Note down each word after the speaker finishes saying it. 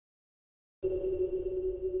If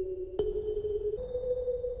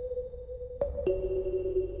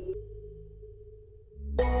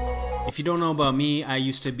you don't know about me, I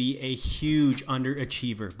used to be a huge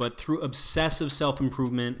underachiever, but through obsessive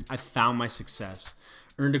self-improvement, I found my success.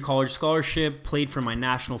 Earned a college scholarship, played for my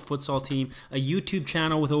national futsal team, a YouTube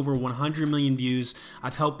channel with over 100 million views.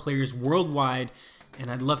 I've helped players worldwide, and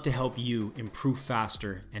I'd love to help you improve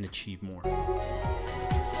faster and achieve more.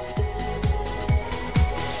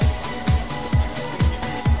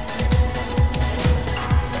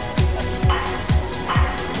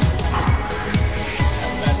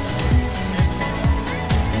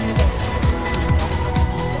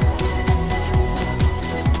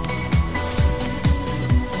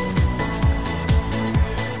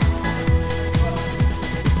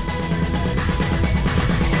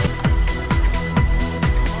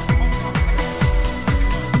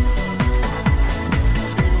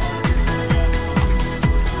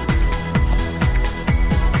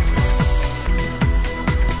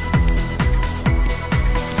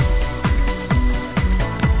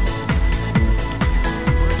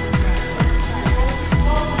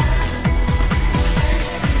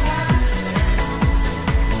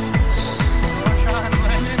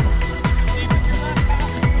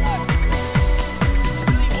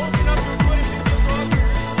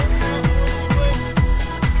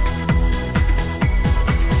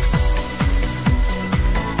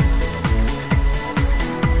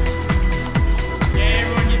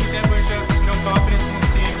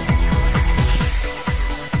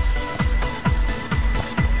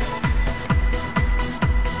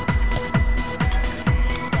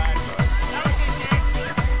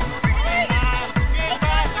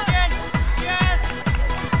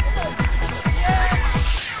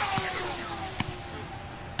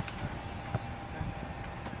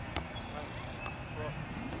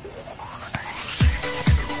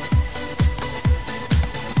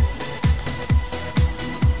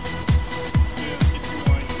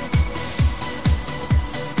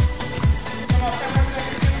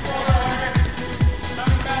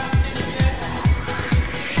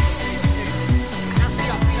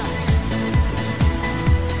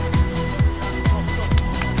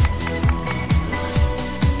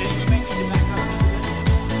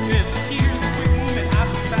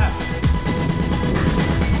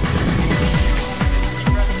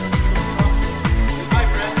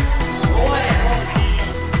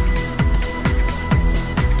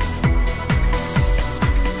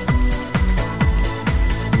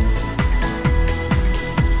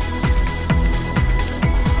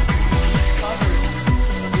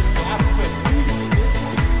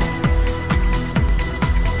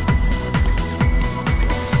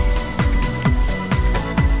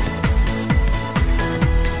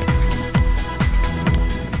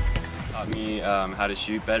 How to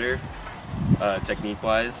shoot better,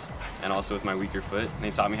 technique-wise, and also with my weaker foot. And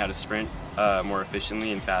they taught me how to sprint more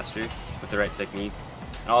efficiently and faster with the right technique.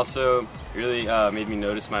 And also really made me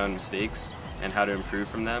notice my own mistakes and how to improve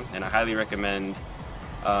from them. And I highly recommend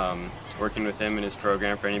working with him in his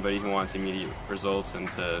program for anybody who wants immediate results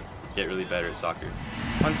and to get really better at soccer.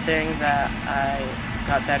 One thing that I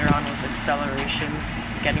got better on was acceleration,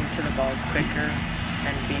 getting to the ball quicker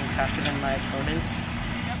and being faster than my opponents.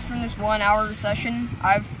 Just from this 1 hour session,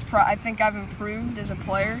 I think I've improved as a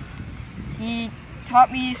player. He taught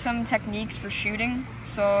me some techniques for shooting,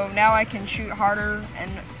 so now I can shoot harder and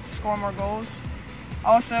score more goals.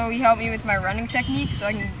 Also, he helped me with my running technique, so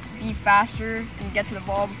I can be faster and get to the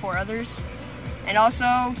ball before others. And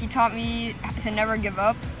also, he taught me to never give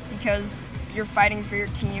up, because you're fighting for your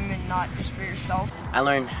team and not just for yourself. I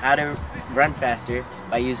learned how to run faster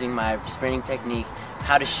by using my sprinting technique,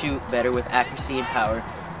 how to shoot better with accuracy and power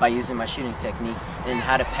by using my shooting technique, and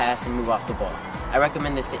how to pass and move off the ball. I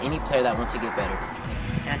recommend this to any player that wants to get better.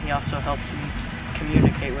 And he also helps me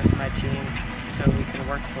communicate with my team so we can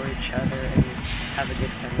work for each other and have a good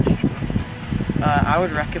chemistry. I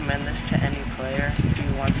would recommend this to any player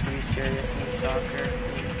who wants to be serious in soccer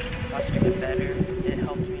and wants to get better. It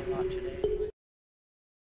helped me a lot today.